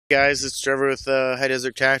Guys, it's Trevor with High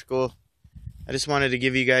Desert Tactical. I just wanted to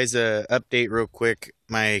give you guys a update real quick.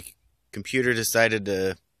 My computer decided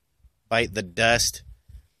to bite the dust,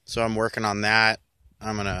 so I'm working on that.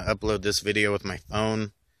 I'm gonna upload this video with my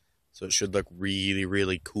phone, so it should look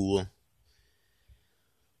really cool.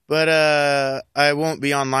 But I won't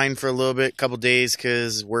be online for a little bit, couple days,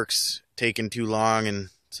 because work's taking too long, and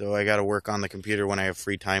so I gotta work on the computer when I have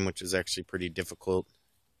free time, which is actually pretty difficult.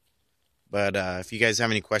 But if you guys have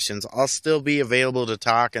any questions, I'll still be available to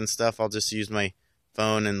talk and stuff. I'll just use my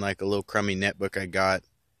phone and like a little crummy netbook I got.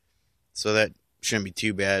 So that shouldn't be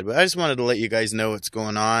too bad. But I just wanted to let you guys know what's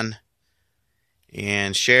going on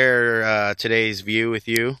and share today's view with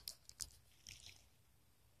you.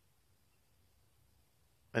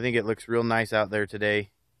 I think it looks real nice out there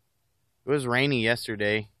today. It was rainy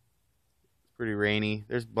yesterday. It's pretty rainy.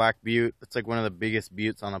 There's Black Butte. It's like one of the biggest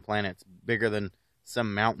buttes on the planet. It's bigger than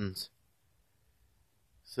some mountains.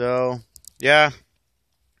 So, yeah,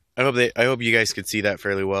 I hope you guys could see that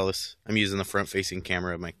fairly well. I'm using the front-facing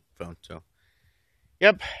camera of my phone. So,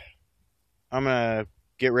 yep, I'm gonna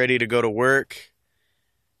get ready to go to work.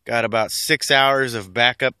 Got about 6 hours of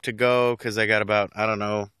backup to go because I got about, I don't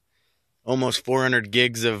know, almost 400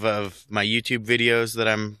 gigs of my YouTube videos that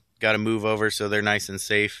I'm got to move over so they're nice and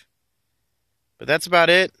safe. But that's about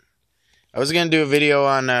it. I was gonna do a video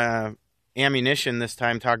on ammunition this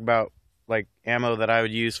time, talk about like ammo that I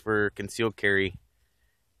would use for concealed carry,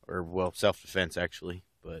 or well, self-defense actually,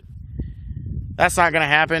 but that's not gonna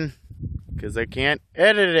happen because I can't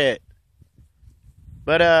edit it.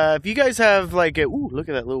 But if you guys have like a, ooh, look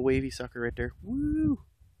at that little wavy sucker right there. Woo!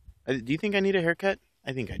 Do you think I need a haircut?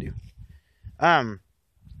 I think I do.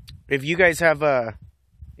 If you guys have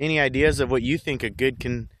any ideas of what you think a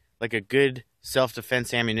good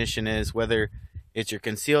self-defense ammunition is, whether it's your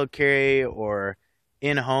concealed carry or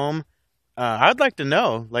in home, I'd like to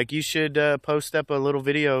know. Like, you should post up a little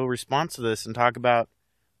video response to this and talk about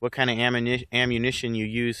what kind of ammunition you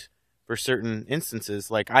use for certain instances.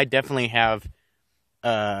 Like, I definitely have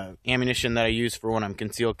ammunition that I use for when I'm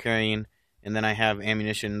concealed carrying, and then I have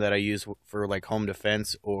ammunition that I use for like home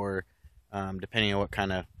defense, or depending on what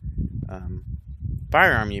kind of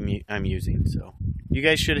firearm I'm using. So you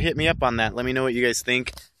guys should hit me up on that. Let me know what you guys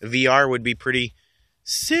think. VR would be pretty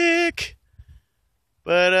sick.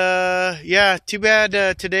 But yeah, too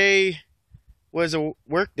bad today was a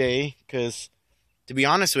work day, because to be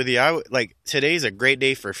honest with you, today's a great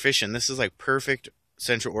day for fishing. This is like perfect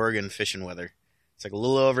Central Oregon fishing weather. It's like a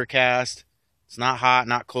little overcast. It's not hot,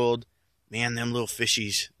 not cold. Man, them little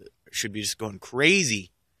fishies should be just going crazy,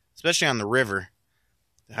 especially on the river.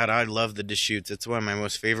 God, I love the Deschutes. It's one of my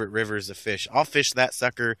most favorite rivers to fish. I'll fish that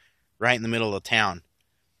sucker right in the middle of town.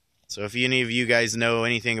 So if any of you guys know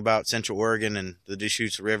anything about Central Oregon and the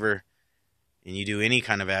Deschutes River, and you do any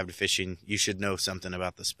kind of avid fishing, you should know something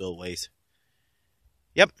about the spillways.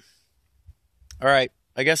 Yep. All right.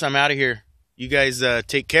 I guess I'm out of here. You guys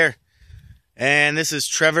take care. And this is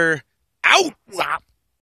Trevor out.